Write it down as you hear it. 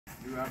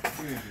New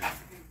opportunities.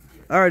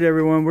 All right,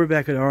 everyone, we're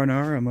back at R&R,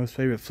 our most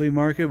favorite flea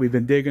market. We've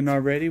been digging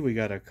already. We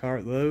got a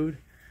cartload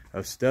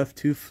of stuff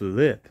to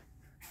flip.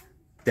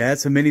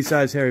 That's a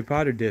mini-size Harry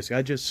Potter disc.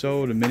 I just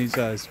sold a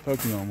mini-size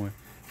Pokemon one.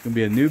 It's going to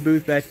be a new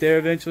booth back there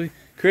eventually.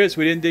 Chris,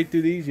 we didn't dig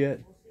through these yet.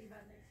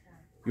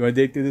 You want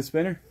to dig through the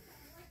spinner?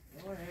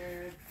 Go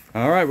ahead.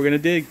 All right, we're going to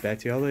dig. Back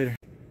to y'all later.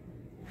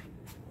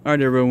 All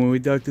right, everyone, when we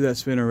dug through that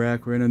spinner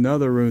rack, we're in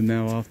another room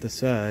now off the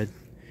side.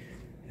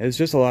 It's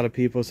just a lot of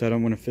people, so I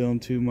don't want to film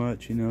too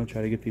much, you know,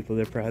 try to give people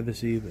their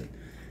privacy. But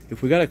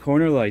if we got a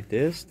corner like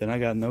this, then I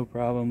got no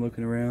problem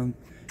looking around,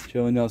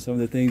 showing y'all some of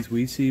the things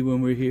we see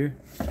when we're here.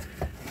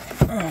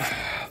 I'm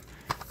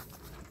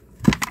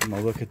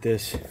gonna look at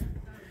this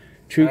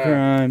True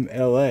Crime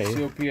LA.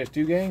 Sealed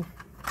PS2 game?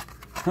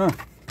 Huh.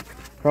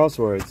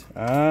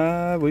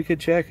 Crosswords. We could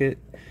check it.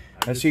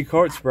 I see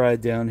Court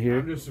Sprite down here.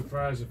 I'm just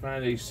surprised to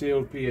find a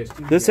sealed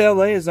PS2 This game.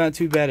 LA is not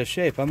too bad a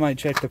shape. I might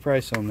check the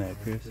price on that,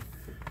 Chris.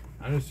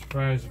 I'm just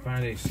surprised to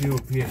find a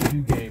sealed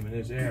PS2 game in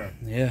this era.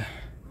 Yeah.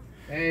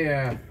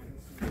 Hey,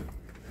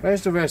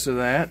 where's the rest of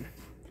that?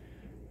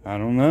 I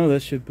don't know.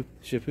 That's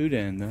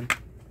Shippuden, though.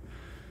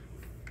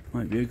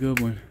 Might be a good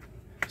one.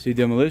 See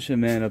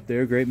Demolition Man up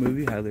there. Great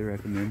movie. Highly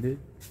recommended.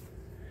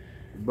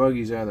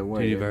 Buggy's out of the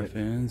way. G.F.R.A.G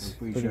fans.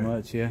 Pretty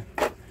much, yeah.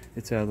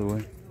 It's out of the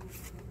way.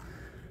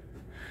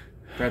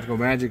 Practical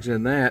Magic's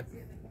in that.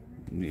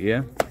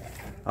 Yeah.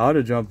 I ought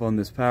to jump on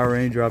this Power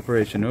Ranger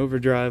Operation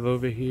Overdrive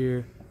over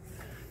here.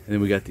 And then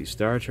we got these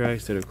Star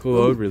Treks that are cool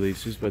old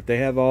releases, but they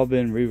have all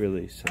been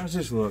re-released. So how's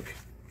this look?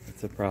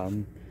 that's a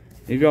problem.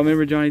 Any of y'all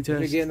remember Johnny Test?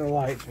 You're getting the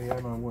lights, so you're out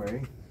of my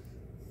way.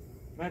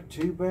 Not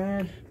too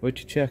bad. What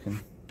you checking?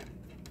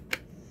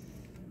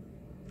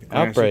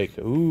 Outbreak.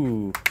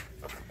 Ooh.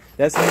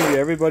 That's the movie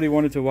everybody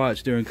wanted to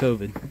watch during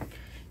COVID.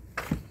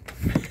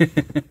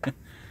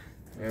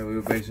 Yeah, we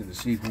were basically the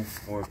sequel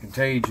for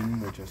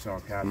Contagion, which I saw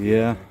a copy.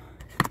 Yeah.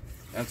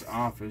 That's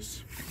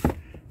Office.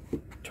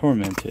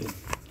 Tormented.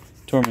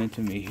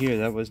 Tormented me here.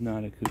 That was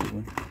not a good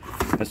one.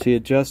 I see a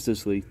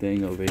Justice League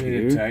thing over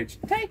here.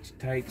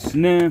 Tights.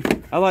 Nah,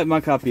 I like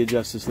my copy of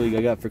Justice League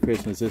I got for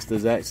Christmas. It's the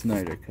Zack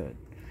Snyder cut.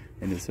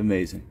 And it's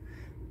amazing.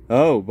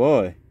 Oh,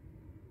 boy.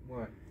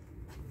 What?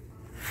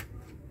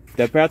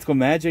 That Practical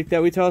Magic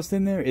that we tossed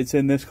in there, it's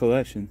in this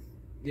collection.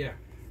 Yeah.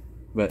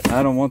 But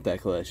I don't want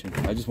that collection.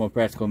 I just want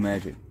Practical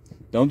Magic.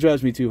 Don't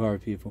judge me too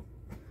hard, people.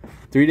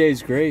 3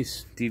 Days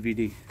Grace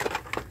DVD.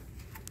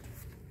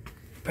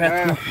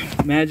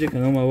 Practical Magic. I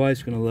know my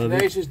wife's going to love it.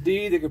 Tenacious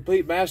D, the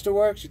complete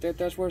masterworks. You think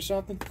that's worth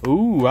something?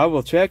 Ooh, I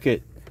will check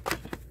it.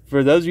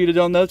 For those of you that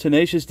don't know,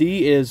 Tenacious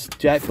D is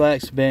Jack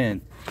Black's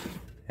band.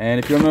 And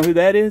if you don't know who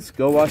that is,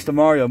 go watch the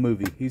Mario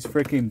movie. He's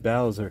freaking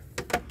Bowser.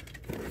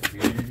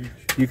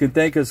 You can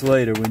thank us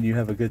later when you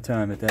have a good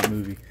time at that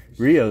movie.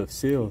 Rio,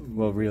 Seal.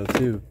 Well, Rio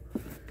 2.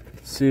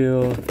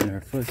 Seal, and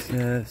her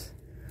footsteps.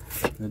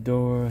 The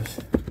doors.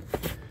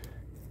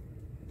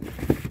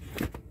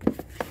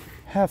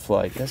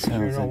 Half-Life, that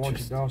sounds don't want your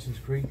interesting. Dawson's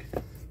Creek?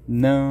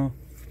 No.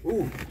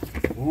 Ooh.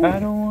 I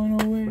don't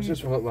want to wait. What's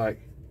this one look like?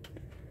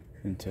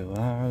 Until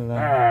our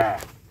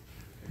life.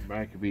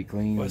 Back could be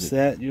clean. What's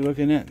that you're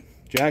looking at?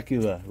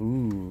 Dracula.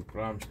 Ooh.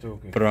 Bram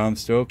Stoker. Bram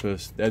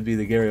Stoker's. That'd be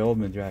the Gary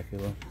Oldman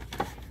Dracula.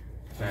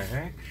 The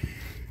heck?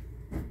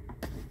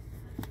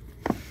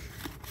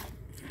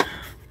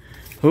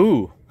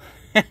 Who?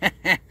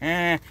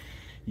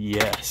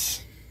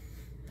 Yes.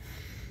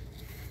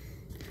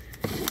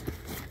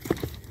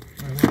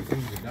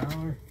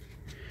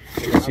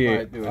 Let's see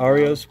here.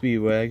 Ario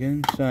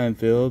Speedwagon,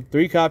 Seinfeld.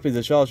 3 copies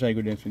of Shawshank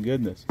Redemption.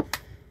 Goodness.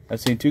 I've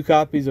seen 2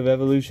 copies of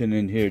Evolution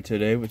in here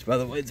today, which, by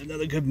the way, is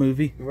another good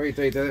movie. What do you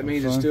think? That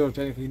means it's still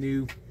technically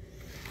new?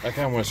 I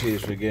kind of want to see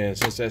this again,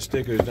 since that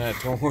sticker is not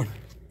torn.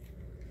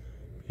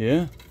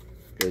 Yeah.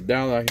 For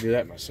 $1, I can do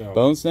that myself.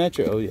 Bone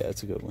Snatcher? Oh, yeah,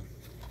 that's a good one.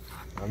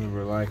 I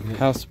remember liking it.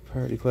 House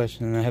Party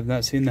Question, and I have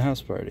not seen the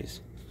House Parties.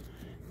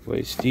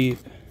 Waist Deep.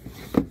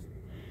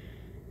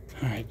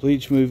 Alright,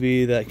 Bleach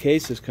movie. That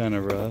case is kind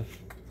of rough.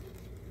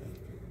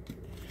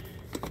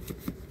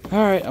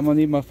 Alright, I'm going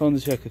to need my phone to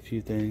check a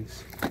few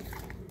things.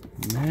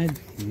 Mad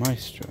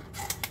Maestro.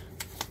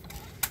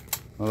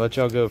 I'll let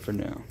y'all go for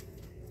now.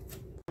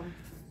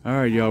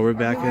 Alright, y'all, we're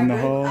back in the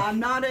hall. I'm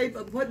not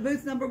able. What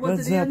booth number was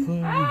What's it that in?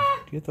 play?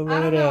 Get the I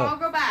don't load know. I'll up.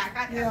 go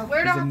back. Yeah.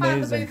 Where do I find the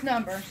amazing. booth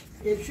number?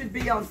 It should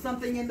be on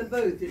something in the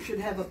booth. It should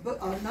have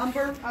a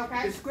number.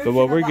 Okay. Description But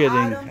what we're of the getting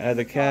item, out of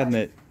the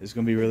cabinet is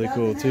going to be really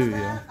cool Doesn't too, have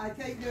y'all. that, I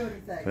can't do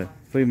anything. But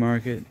flea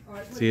market,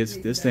 see, it's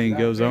this thing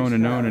goes on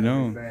and on and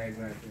on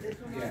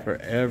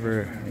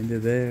forever into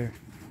there.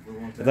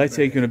 I'd like to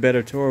take you on a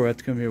better tour. We'll have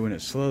to come here when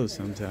it slows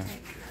sometime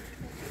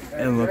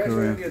and look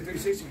around. Get a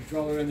 360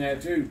 controller in there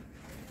too.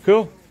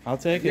 Cool, I'll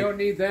take If you it. don't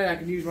need that, I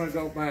can use one to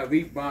go with my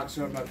Elite box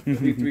so my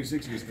Elite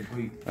 360 is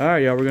complete. All right,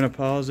 y'all, we're gonna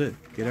pause it,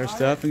 get our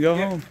stuff, and go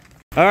home.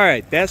 All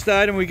right, that's the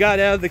item we got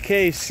out of the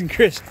case. And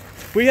Chris,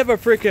 we have a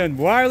freaking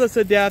wireless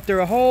adapter,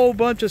 a whole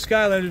bunch of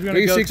Skylanders. We're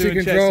gonna go through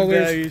and check some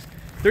values.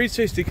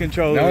 360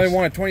 controllers. I only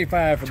wanted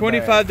 25 for the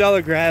bag.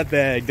 $25 grab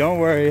bag. Don't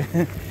worry.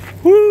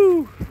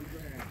 Woo!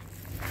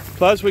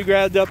 Plus, we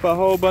grabbed up a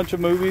whole bunch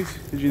of movies.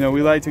 Because, you know,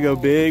 we like to go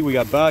big. We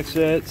got box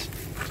sets,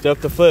 stuff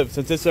to flip.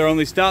 Since this is our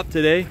only stop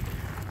today,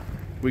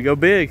 we go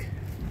big.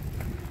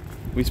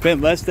 We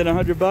spent less than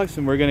 $100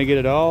 and we're going to get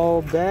it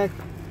all back.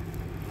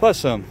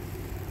 Plus some.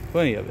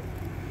 Plenty of it.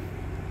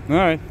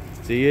 Alright,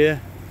 see ya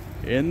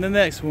in the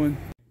next one.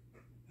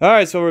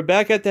 Alright, so we're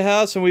back at the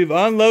house and we've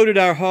unloaded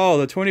our haul.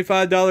 The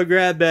 $25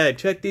 grab bag.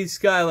 Check these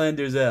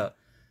Skylanders out.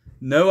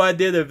 No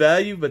idea their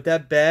value, but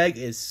that bag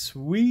is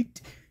sweet.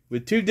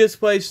 With 2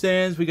 display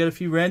stands, we got a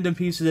few random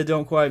pieces that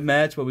don't quite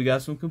match, but we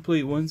got some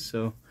complete ones,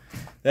 so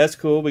that's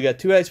cool. We got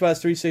 2 Xbox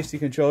 360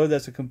 controllers.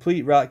 That's a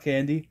complete rock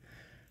candy.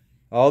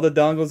 All the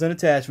dongles and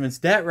attachments.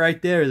 That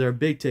right there is our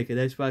big ticket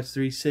Xbox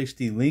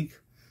 360 Link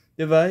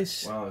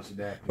device.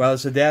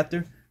 Wireless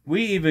adapter.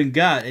 We even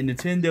got a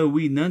Nintendo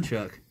Wii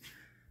Nunchuck.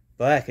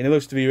 Black. And it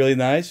looks to be really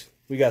nice.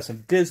 We got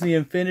some Disney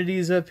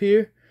Infinities up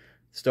here.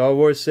 Star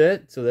Wars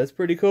set. So that's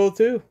pretty cool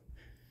too.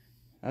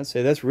 I'd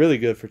say that's really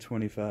good for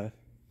 $25.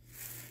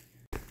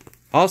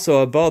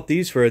 Also, I bought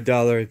these for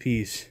 $1 a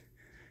piece.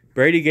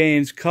 Brady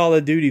Games Call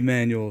of Duty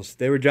manuals.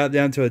 They were dropped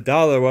down to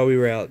 $1 while we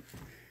were out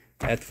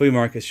at the flea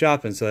market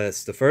shopping. So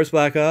that's the first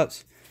Black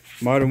Ops,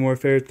 Modern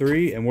Warfare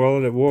 3, and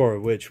World at War,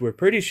 which we're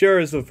pretty sure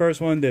is the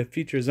first one to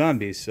feature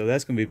zombies. So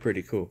that's going to be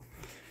pretty cool.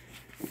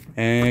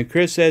 And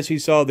Chris says he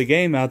saw the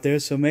game out there,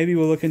 so maybe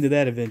we'll look into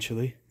that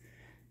eventually.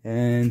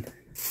 And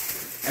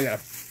I got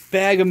a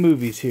bag of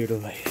movies here to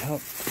lay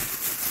out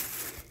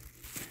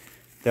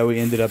that we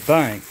ended up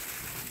buying.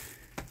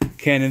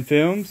 Canon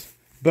Films,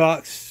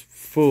 box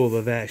full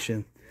of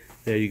action.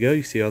 There you go.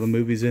 You see all the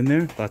movies in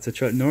there. Lots of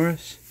Chuck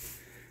Norris.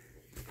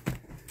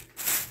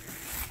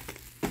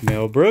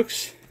 Mel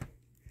Brooks.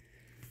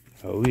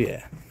 Oh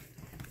yeah.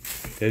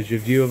 There's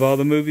your view of all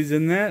the movies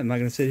in that. I'm not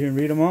going to sit here and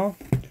read them all.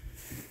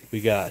 We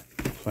got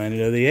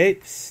Planet of the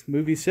Apes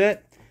movie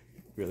set.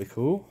 Really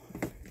cool.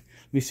 Let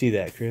me see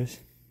that, Chris.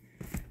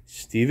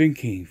 Stephen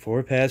King,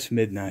 4 Past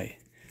Midnight.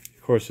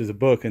 Of course, there's a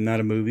book and not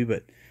a movie,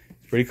 but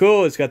it's pretty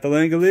cool. It's got the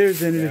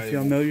Langoliers in it if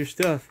y'all know your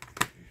stuff.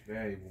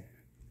 Valuable.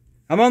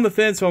 I'm on the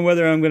fence on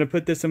whether I'm going to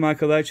put this in my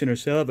collection or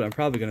sell it, but I'm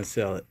probably going to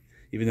sell it.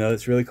 Even though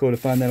it's really cool to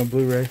find that on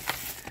Blu-ray.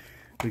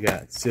 We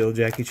got still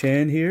Jackie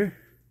Chan here.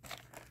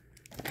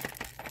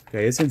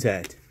 Okay, it's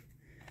intact.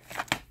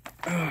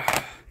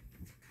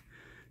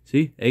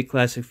 See, 8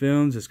 classic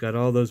films. It's got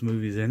all those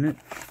movies in it.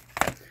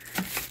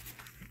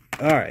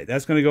 Alright,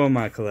 that's going to go in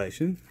my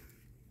collection.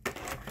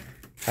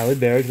 Halle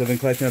Berry, because I've been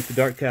collecting up the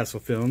Dark Castle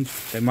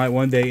films. They might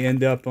one day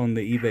end up on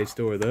the eBay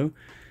store, though.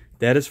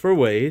 That is for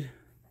Wade.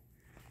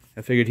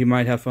 I figured he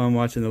might have fun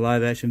watching the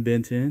live-action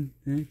Ben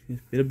 10.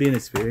 It'll be an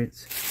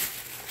experience.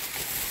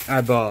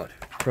 I bought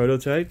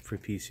Prototype for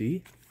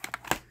PC.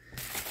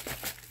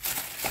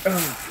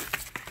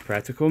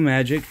 Practical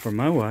Magic for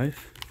my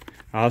wife.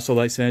 I also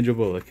like Sandra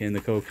Bullock and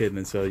Nicole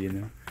Kidman, so you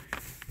know.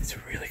 It's a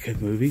really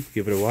good movie.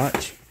 Give it a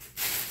watch.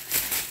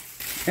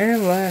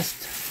 And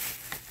last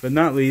but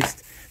not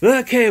least,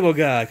 The Cable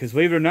Guy. Because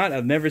believe it or not,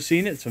 I've never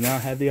seen it, so now I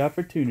have the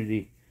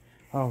opportunity.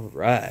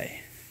 Alright.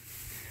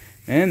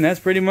 And that's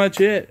pretty much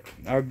it.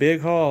 Our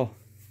big haul.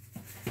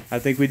 I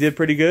think we did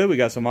pretty good. We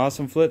got some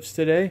awesome flips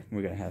today.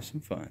 We're going to have some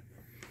fun.